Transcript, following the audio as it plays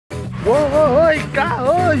Hoy!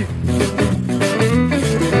 Kahoy!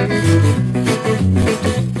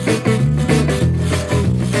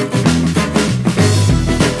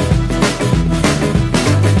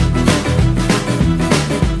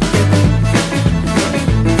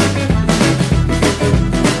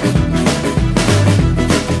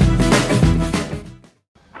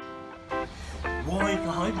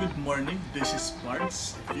 Good morning, this is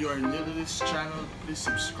Marks. If you are new to this channel, please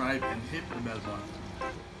subscribe and hit the bell button.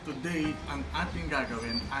 Today, ang ating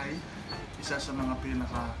gagawin ay isa sa mga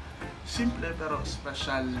pinaka-simple pero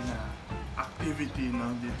special na activity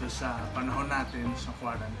dito sa panahon natin sa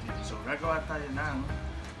quarantine. So, gagawa tayo ng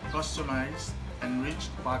customized enriched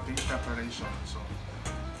potting preparation. So,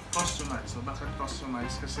 customized. So, bakit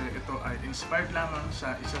customized? Kasi ito ay inspired lamang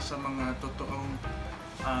sa isa sa mga totoong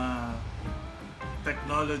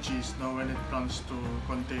technologies when it comes to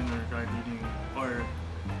container gardening or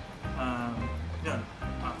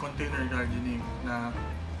container gardening na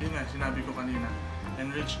yun nga sinabi ko kanina,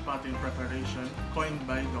 Enriched Potting Preparation, coined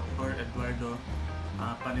by Dr. Eduardo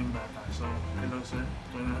Paningbatan. So, hello sir.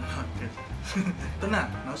 Ito na.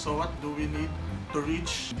 So, what do we need to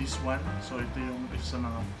reach this one? So, ito yung isa sa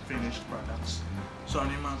mga finished products. So, ano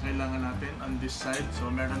yung mga kailangan natin on this side? So,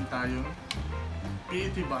 meron tayong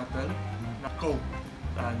PET bottle na Coke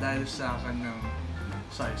dahil sa kanyang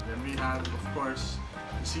size. Then we have, of course,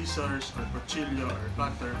 scissors or kutsilyo or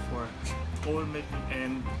cutter for hole making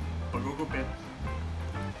and paggugupit,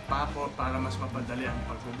 pako para mas mapadali ang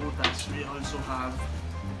pagbubutas. We also have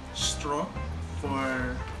straw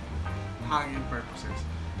for hanging purposes.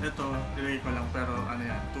 Ito, ilagay ko lang pero ano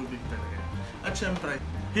yan, tubig talaga. At syempre,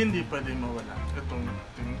 hindi pwedeng mawala itong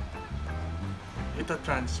ito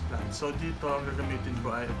transplant. So dito ang gagamitin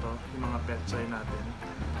ko ay ito, yung mga petsay natin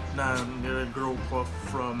na nire-grow ko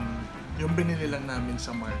from yung binili lang namin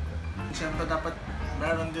sa market. Siyempre dapat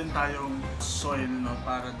meron din tayong soil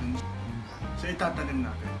para din sa itatanim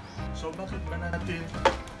natin. So bakit ba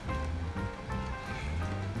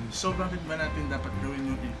natin dapat gawin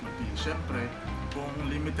yung EPP? Siyempre, kung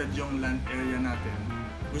limited yung land area natin,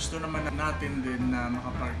 gusto naman natin din na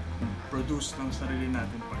makapag-produce ng sarili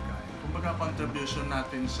natin pagkain. Kumbaga contribution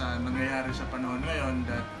natin sa nangyayari sa panahon ngayon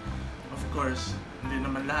that of course hindi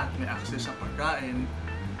naman lahat may access sa pagkain,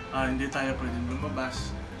 hindi tayo pwedeng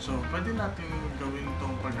lumabas, so pwede natin gawin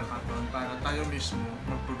itong pagkakataon para tayo mismo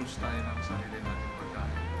mag-produce tayo ng sarili natin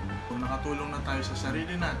pagkain. Kung nakatulong na tayo sa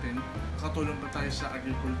sarili natin, nakatulong pa tayo sa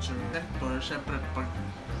agriculture sector, syempre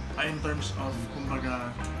in terms of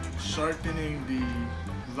kumbaga shortening the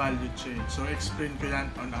value chain. So, explain ko yan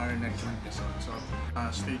on our next episode. So,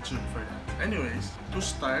 stay tuned for that. Anyways, to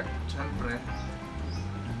start, syempre,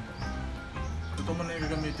 ito muna yung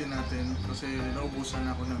gagamitin natin kasi naubusan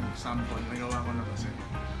ako ng sample. Nagawa ko na kasi.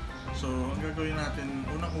 So, ang gagawin natin,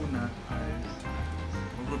 unang-una ay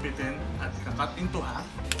magupitin at kakat into half.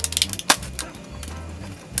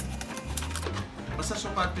 Basta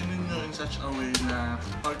sukatin ninyo in such a way na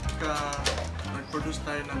pagka nag-produce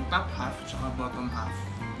tayo ng top half at bottom half,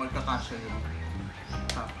 magkakasya yung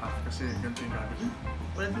top half kasi ganito yung gagawin.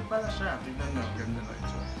 Pwede pala siya. Tignan nyo, ganda na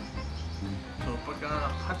ito. So,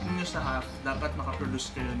 pagka-cut nyo sa half, dapat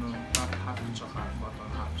makaproduce kayo ng top half at bottom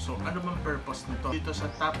half. So, ano bang purpose nito? Dito sa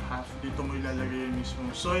top half, dito mo ilalagay yung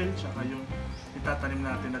mismong soil, tsaka yung itatanim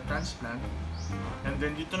natin na transplant. And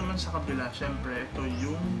then dito naman sa kabila, syempre, ito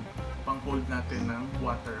yung pang-hold natin ng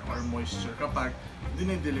water or moisture kapag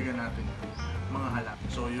dinidiligan natin yung mga halak.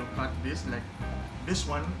 So, you cut this like this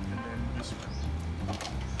one and then this one.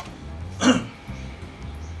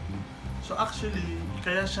 So actually,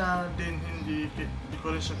 kaya siya din hindi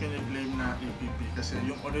ko rin siya kiniklaim na EPP kasi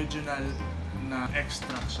yung original na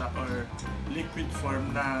extract siya or liquid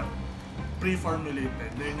form na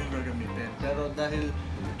pre-formulated, na yun yung gagamitin. Pero dahil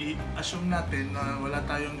i-assume natin na wala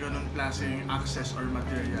tayong ganun klaseng access or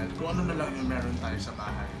material, kung ano na lang yung meron tayo sa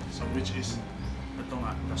bahay. So which is, ito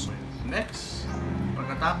nga, the soil. Next,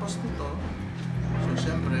 pagkatapos nito, so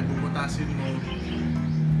syempre, bubutasin mo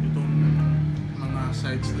itong mga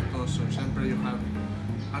sides nito. So syempre, you have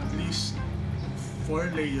at least 4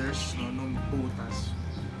 layers nung butas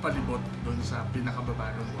palibot doon sa pinakababa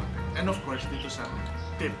ng water. And of course, dito sa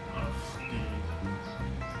tip of the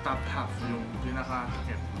top half, yung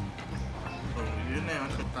pinaka-takip. So, yun na yun.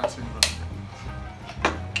 Butasin mo.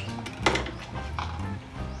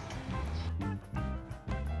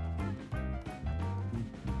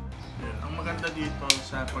 Ang maganda dito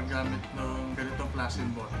sa paggamit ng ganitong klaseng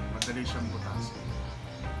bottle, madali siyang butasin.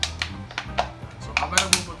 So, habang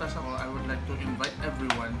nagbubutas ako, I would like to invite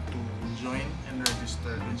everyone to join and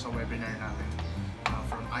register dun sa webinar natin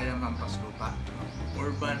from Ayamang Paslupa,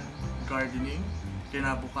 Urban Gardening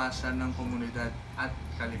kinabukasan ng komunidad at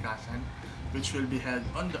kalikasan, which will be held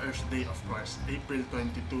on the Earth Day, of course, April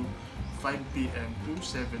 22, 5 p.m. to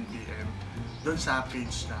 7 p.m. doon sa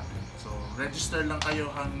page namin. So, register lang kayo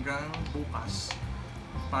hanggang bukas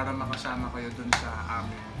para makasama kayo doon sa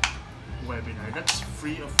aming webinar. That's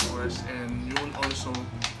free, of course, and you will also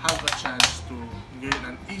have a chance to gain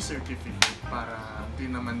an e-certificate para di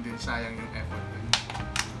naman din sayang yung effort nyo.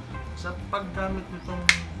 Sa paggamit nitong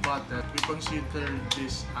bottle, we consider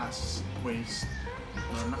this as waste.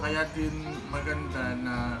 Na kaya din maganda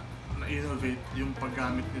na na-innovate yung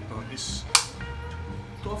paggamit nito is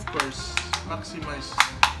to, of course, maximize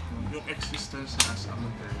yung existence as a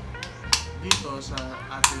material. Dito sa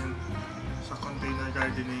atin sa container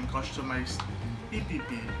gardening customized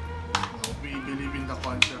PPP, we believe in the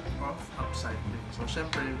concept of upcycling. So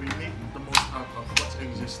syempre, we make the most out of what's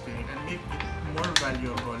existing and make it more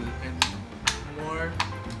valuable and more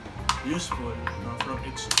useful from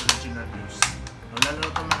its original use. Lalo na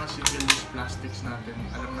itong mga single-use plastics natin,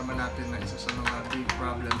 alam naman natin na isa sa mga big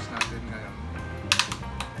problems natin ngayon.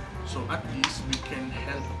 So at least we can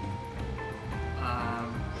help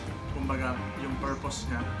kumbaga yung purpose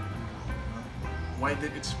niya,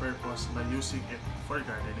 widen its purpose by using it for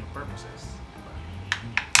gardening purposes.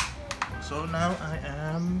 So now I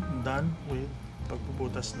am done with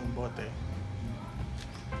pagbubutas ng bote.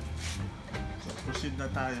 So proceed na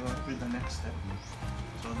tayo with the next step.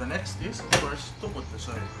 So the next is, of course, to put the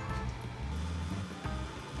soil.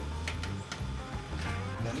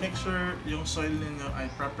 Then make sure yung soil ninyo ay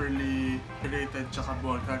properly created tsaka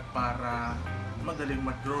bogag para madaling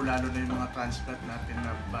mag-grow, lalo na yung mga transplant natin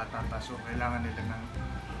na bata pa. So kailangan nila ng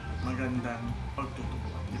magandang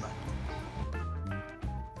pagtutubuan, di ba?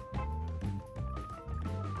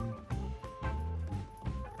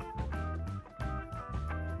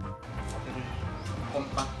 Okay,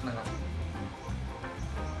 compact na lang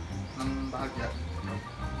ng bahagya.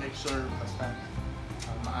 Make sure basta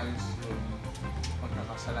maayos yung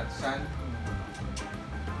pagkakasaladsan.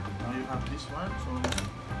 Now you have this one. So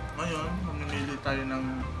ngayon, mamimili tayo ng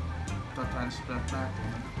transplant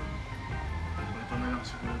natin. Ito na lang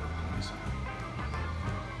siguro itong isa.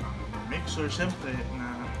 Make sure siyempre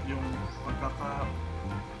na yung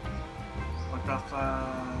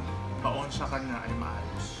pagkakabaon sa kanya ay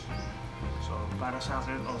maayos. So para sa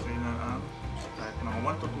akin, okay na ang kahit mga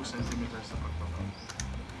 1 to 2 cm na pagbabaon.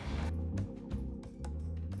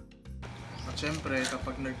 At siyempre,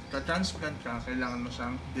 kapag nagka-transplant ka, kailangan mo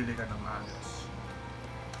siyang diligan ng maayos.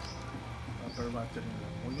 Proper watering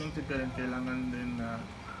lang. Huwag niyong tipirin, kailangan din na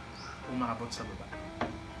umabot sa baba.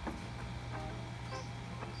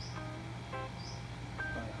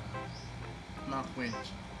 Para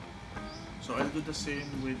ma-quench. So I'll do the same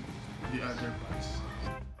with the other parts.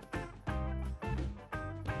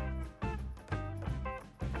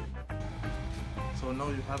 So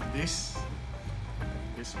now you have this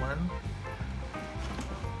one.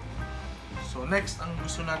 So next, ang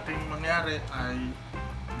gusto nating mangyari ay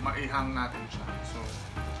maihang natin siya. So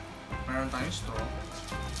meron tayong straw.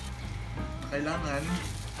 Kailangan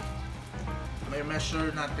may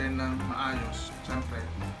measure natin ng maayos. Siyempre,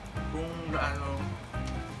 kung gaano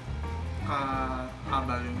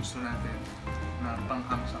kahaba yung gusto natin na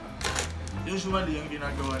panghang sa kanya. Usually, yung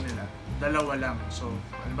ginagawa nila, dalawa lang. So,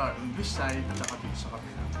 halimbawa, on this side at saka dito sa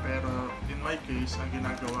kabila. Pero in my case, ang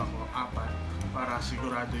ginagawa ko, 4 para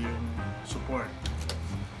sigurado yung support.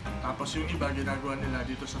 Tapos yung iba, ginagawa nila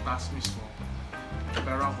dito sa taas mismo.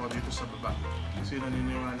 Pero ako dito sa baba. Kasi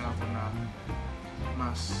naniniwala ako na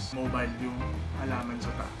mas mobile yung halaman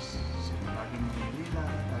sa taas. So, lagi mo nilila,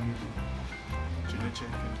 lagi mo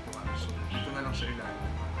chine-check-in ko. So, dito na lang sa ilalim.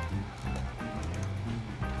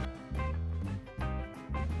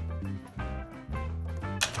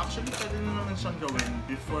 Actually, pwede na naman siyang gawin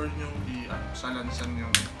before yung salansan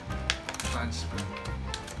yung transplant.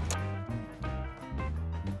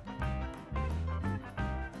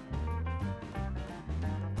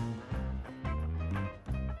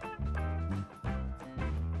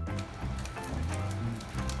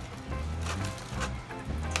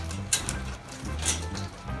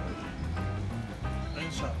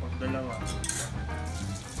 Ayun siya, pag dalawa.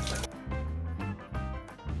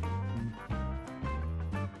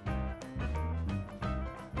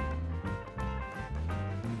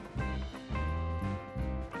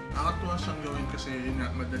 Nakatuwa siyang gawin kasi yun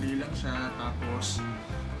nga, madali lang siya, tapos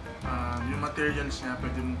yung materials niya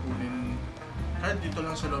pwede mong kunin kahit dito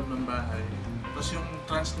lang sa loob ng bahay. Tapos yung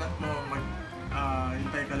transplant mo,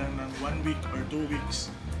 hintay ka lang ng 1 week or 2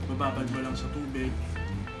 weeks, bababad mo lang sa tubig.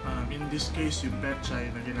 In this case, yung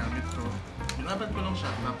petchay na ginamit ko, binabad ko lang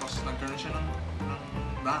siya, tapos nagkaroon siya ng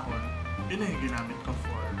dahon, yun yung ginamit ko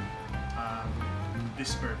for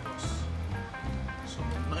this purpose. So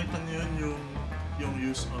nakita niyo yun yung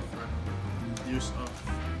use of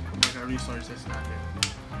mga resources natin.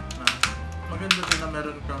 Maganda din na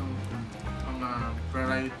meron kang mga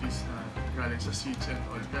varieties na galing sa seeds and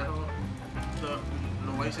all, pero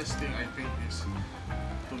the wisest thing I think is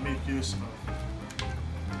to make use of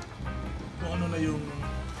kung ano na yung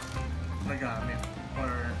nagamit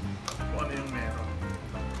or kung ano yung meron.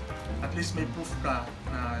 At least may proof ka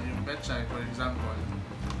na yung petchay, for example,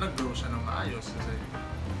 nag-grow siya ng maayos kasi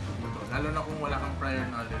lalo na kung wala kang prior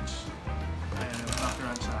knowledge and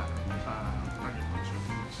background sa agriculture.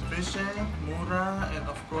 Efficient, mura, and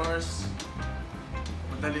of course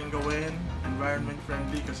madaling gawin, environment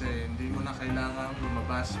friendly kasi hindi mo na kailangang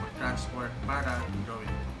lumabas, mag-transport para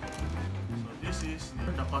gawin. So this is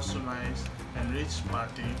the customized enriched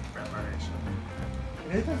potting preparation.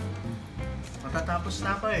 Ito. Matatapos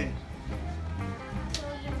na ako eh.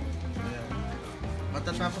 Ayan.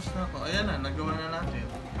 Matatapos na ako. Ayan na, nagawa na natin.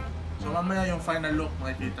 So mamaya yung final look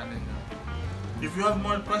makikita ninyo. If you have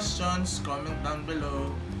more questions, comment down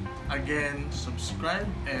below. Again, subscribe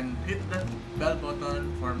and hit that bell button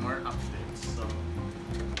for more updates. So,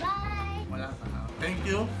 Bye! wala pa na. Thank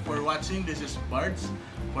you for watching. This is Bards.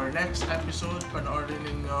 For next episode, panoorin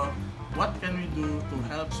ninyo what can we do to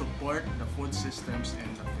help support the food systems in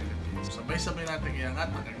the Philippines. Sabay-sabay natin iangat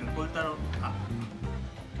ang agrikultura.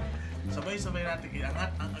 Sabay-sabay natin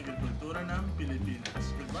iangat ang agrikultura ng Pilipinas.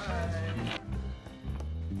 Goodbye!